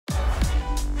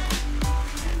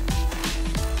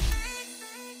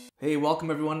Hey, welcome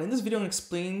everyone. In this video, I'm going to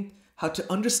explain how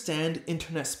to understand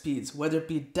internet speeds, whether it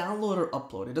be download or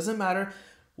upload. It doesn't matter.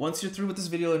 Once you're through with this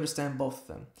video, you'll understand both of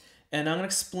them. And I'm going to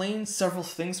explain several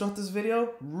things throughout this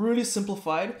video, really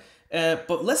simplified.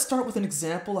 But let's start with an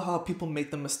example of how people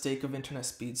make the mistake of internet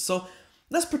speeds. So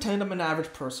let's pretend I'm an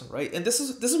average person, right? And this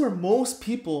is where most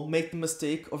people make the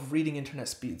mistake of reading internet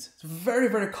speeds. It's very,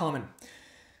 very common.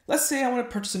 Let's say I want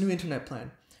to purchase a new internet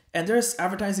plan. And there's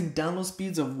advertising download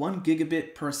speeds of 1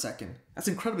 gigabit per second. That's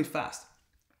incredibly fast.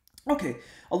 Okay,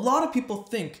 a lot of people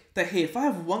think that, hey, if I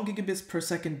have 1 gigabits per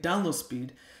second download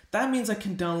speed, that means I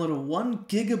can download a 1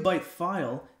 gigabyte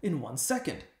file in 1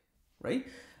 second, right?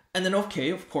 And then, okay,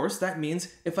 of course, that means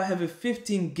if I have a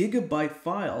 15 gigabyte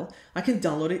file, I can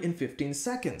download it in 15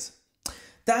 seconds.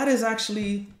 That is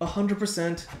actually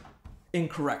 100%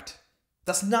 incorrect.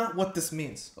 That's not what this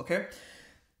means, okay?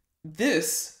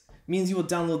 This means you will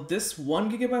download this 1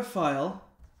 gigabyte file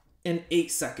in 8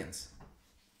 seconds,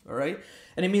 all right?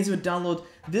 And it means you would download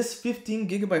this 15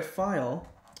 gigabyte file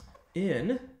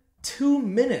in 2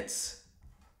 minutes,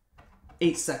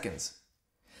 8 seconds.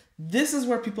 This is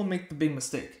where people make the big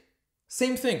mistake.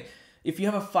 Same thing, if you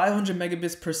have a 500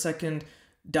 megabits per second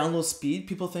download speed,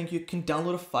 people think you can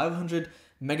download a 500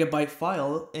 megabyte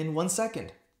file in 1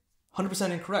 second.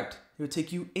 100% incorrect. It would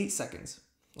take you 8 seconds.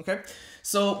 Okay,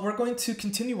 so we're going to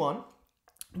continue on,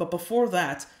 but before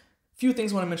that, a few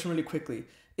things I want to mention really quickly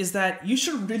is that you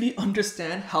should really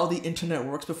understand how the internet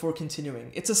works before continuing.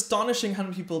 It's astonishing how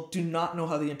many people do not know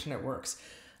how the internet works.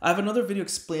 I have another video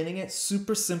explaining it,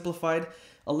 super simplified.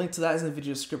 A link to that is in the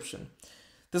video description.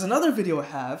 There's another video I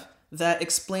have that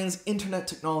explains internet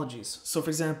technologies. So for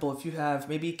example, if you have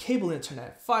maybe cable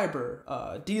internet, fiber,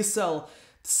 DSL,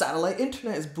 satellite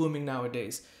internet is booming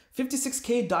nowadays.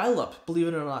 56K dial-up, believe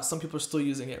it or not, some people are still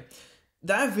using it.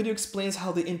 That video explains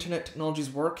how the internet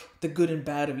technologies work, the good and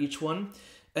bad of each one,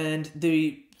 and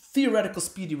the theoretical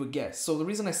speed you would get. So the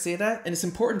reason I say that, and it's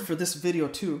important for this video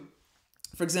too,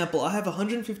 for example, I have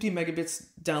 150 megabits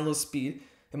download speed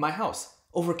in my house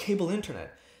over cable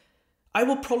internet. I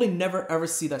will probably never ever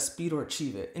see that speed or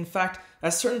achieve it. In fact,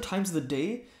 at certain times of the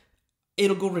day,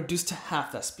 it'll go reduced to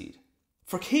half that speed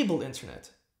for cable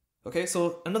internet. Okay,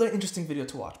 so another interesting video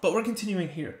to watch, but we're continuing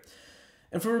here.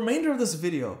 And for the remainder of this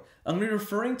video, I'm going to be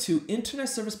referring to internet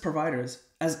service providers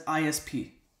as ISP.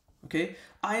 Okay,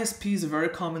 ISP is a very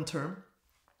common term.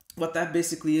 What that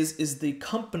basically is the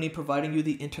company providing you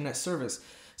the internet service.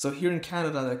 So here in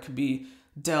Canada, that could be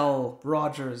Dell,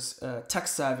 Rogers,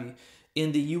 TechSavvy.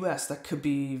 In the US, that could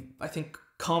be, I think,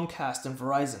 Comcast and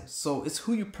Verizon. So it's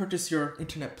who you purchase your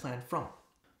internet plan from.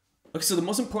 Okay, so the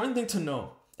most important thing to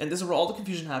know, and this is where all the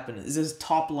confusion happens, is this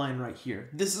top line right here.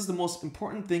 This is the most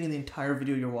important thing in the entire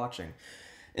video you're watching.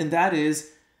 And that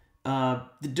is the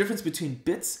difference between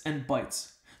bits and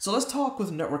bytes. So let's talk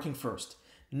with networking first.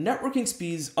 Networking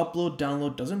speeds, upload,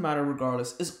 download, doesn't matter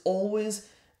regardless, is always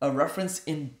a reference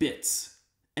in bits.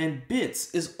 And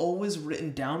bits is always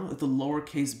written down with a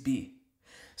lowercase b.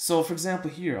 So for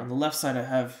example here, on the left side I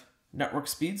have network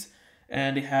speeds,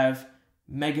 and they have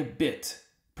megabit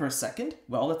per second.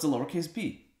 Well, that's a lowercase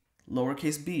b.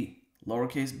 Lowercase b,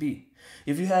 lowercase b.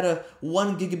 If you had a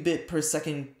 1 gigabit per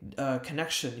second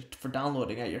connection for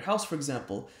downloading at your house, for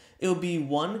example, it would be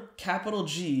 1 capital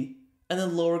G and then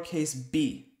lowercase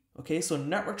b. Okay, so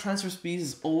network transfer speed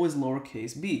is always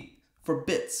lowercase b for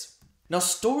bits. Now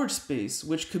storage space,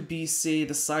 which could be, say,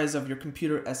 the size of your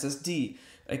computer SSD.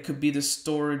 It could be the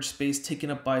storage space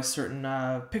taken up by a certain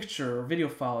picture or video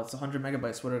file. It's 100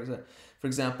 megabytes, whatever it is, for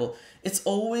example. It's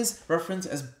always referenced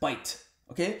as byte.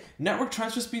 Okay, network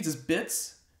transfer speeds is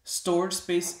bits, storage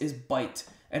space is byte,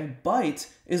 and byte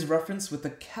is referenced with a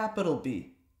capital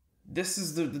B. This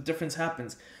is the difference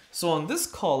happens. So on this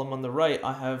column on the right,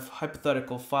 I have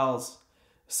hypothetical files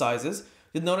sizes.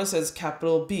 You'll notice as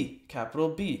capital B, capital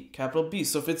B, capital B.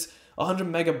 So if it's 100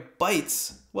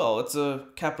 megabytes, well, it's a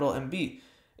capital MB.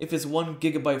 If it's 1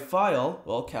 gigabyte file,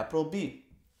 well, capital B.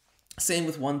 Same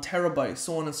with 1 terabyte,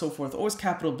 so on and so forth, always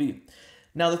capital B.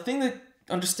 Now the thing that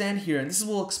understand here, and this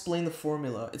will explain the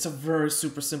formula. It's a very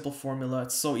super simple formula.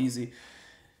 It's so easy.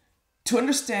 To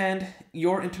understand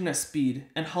your internet speed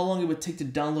and how long it would take to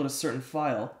download a certain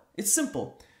file, it's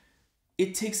simple.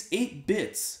 It takes 8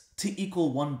 bits to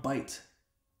equal 1 byte.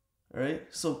 All right?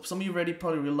 So some of you already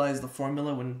probably realized the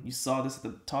formula when you saw this at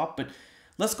the top, but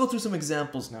let's go through some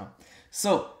examples now.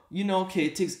 So, you know, okay,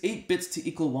 it takes 8 bits to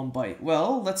equal 1 byte.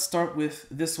 Well, let's start with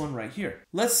this one right here.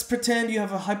 Let's pretend you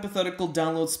have a hypothetical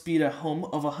download speed at home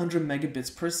of 100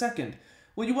 megabits per second.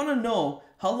 Well, you want to know,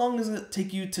 how long does it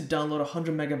take you to download a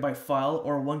 100 megabyte file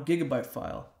or a 1 gigabyte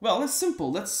file? Well, it's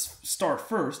simple. Let's start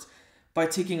first by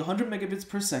taking 100 megabits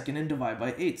per second and divide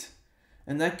by 8.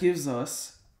 And that gives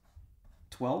us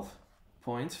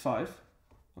 12.5,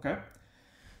 okay?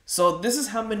 So this is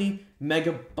how many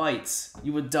megabytes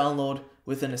you would download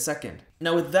within a second.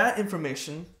 Now with that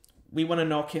information, we want to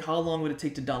know, okay, how long would it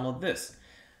take to download this?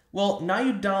 Well, now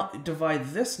you divide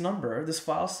this number, this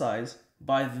file size,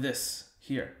 by this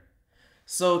here.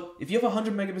 So if you have a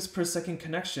 100 megabits per second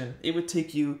connection, it would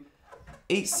take you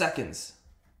 8 seconds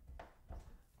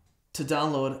to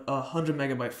download a 100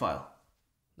 megabyte file,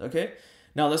 okay?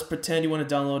 Now let's pretend you want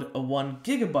to download a 1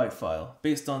 gigabyte file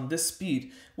based on this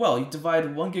speed. Well, you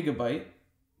divide 1 gigabyte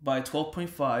by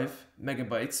 12.5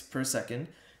 megabytes per second,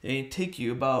 and it take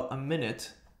you about 1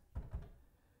 minute,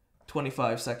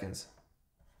 25 seconds.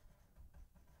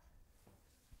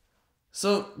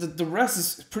 So the rest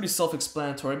is pretty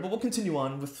self-explanatory, but we'll continue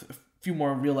on with a few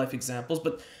more real-life examples,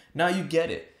 but now you get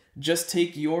it. Just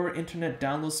take your internet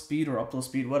download speed or upload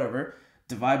speed, whatever,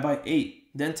 divide by 8,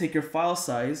 then take your file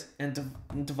size and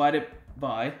divide it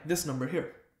by this number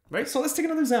here, right? So let's take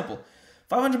another example.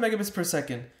 500 megabits per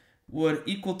second would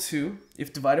equal to,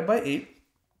 if divided by 8,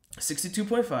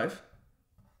 62.5,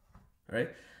 right?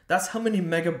 That's how many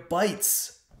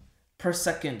megabytes per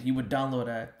second you would download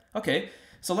at. Okay,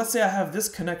 so let's say I have this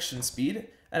connection speed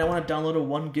and I want to download a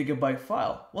 1 gigabyte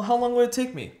file. Well, how long would it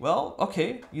take me? Well,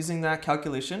 okay, using that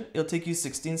calculation, it'll take you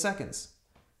 16 seconds,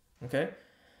 okay?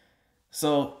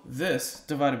 So this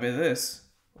divided by this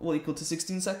will equal to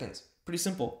 16 seconds. Pretty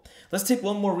simple. Let's take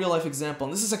one more real life example,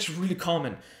 and this is actually really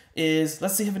common.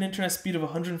 Let's say you have an internet speed of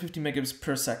 150 megabits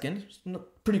per second,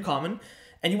 pretty common,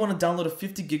 and you want to download a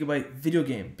 50 gigabyte video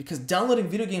game, because downloading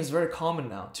video games is very common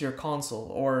now to your console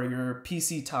or your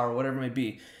PC tower, whatever it may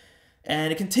be.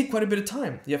 And it can take quite a bit of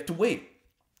time. You have to wait.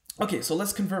 Okay, so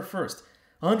let's convert first.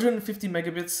 150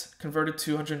 megabits converted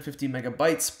to 150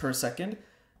 megabytes per second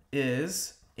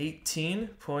is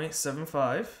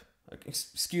 18.75.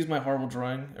 Excuse my horrible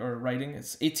drawing or writing.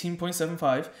 It's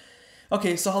 18.75.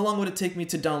 Okay, so how long would it take me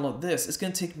to download this? It's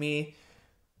going to take me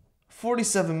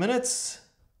 47 minutes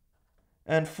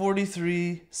and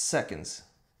 43 seconds.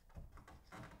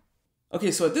 Okay,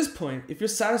 so at this point, if you're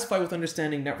satisfied with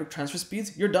understanding network transfer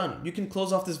speeds, you're done. You can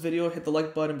close off this video, hit the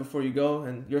like button before you go,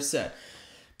 and you're set.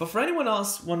 But for anyone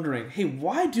else wondering, hey,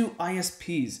 why do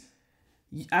ISPs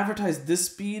advertise this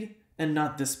speed and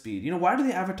not this speed? You know, why do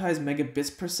they advertise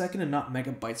megabits per second and not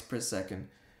megabytes per second?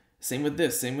 Same with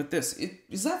this, same with this.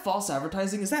 Is that false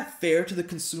advertising? Is that fair to the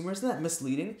consumer? Isn't that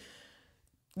misleading?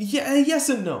 Yeah, yes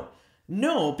and no.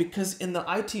 No, because in the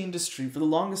IT industry, for the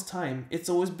longest time, it's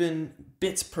always been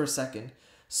bits per second.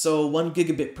 So 1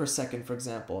 gigabit per second, for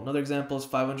example. Another example is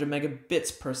 500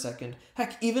 megabits per second.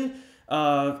 Heck, even,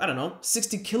 I don't know,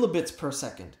 60 kilobits per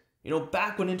second. You know,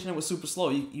 back when internet was super slow,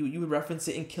 you would reference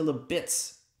it in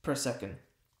kilobits per second.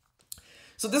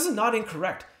 So this is not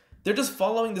incorrect. They're just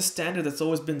following the standard that's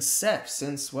always been set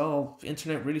since, well,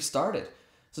 internet really started.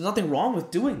 So there's nothing wrong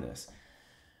with doing this.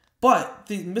 But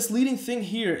the misleading thing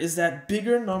here is that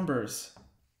bigger numbers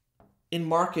in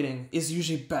marketing is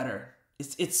usually better.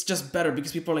 It's just better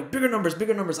because people are like, bigger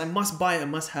numbers, I must buy it, I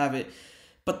must have it.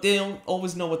 But they don't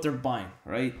always know what they're buying,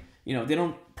 right? You know, they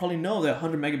don't probably know that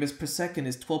 100 megabits per second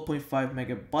is 12.5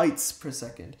 megabytes per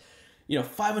second. You know,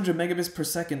 500 megabits per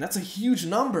second, that's a huge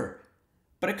number.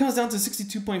 But it comes down to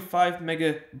 62.5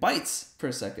 megabytes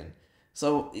per second.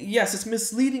 So yes, it's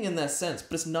misleading in that sense,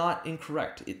 but it's not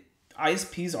incorrect.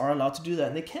 ISPs are allowed to do that,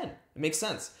 and they can. It makes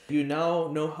sense. You now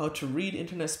know how to read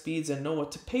internet speeds and know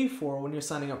what to pay for when you're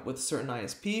signing up with a certain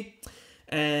ISP.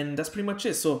 And that's pretty much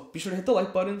it. So be sure to hit the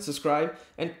like button, subscribe,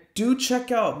 and do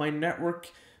check out my network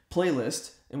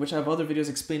playlist, in which I have other videos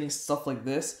explaining stuff like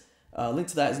this. Link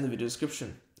to that is in the video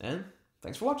description. And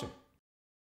thanks for watching.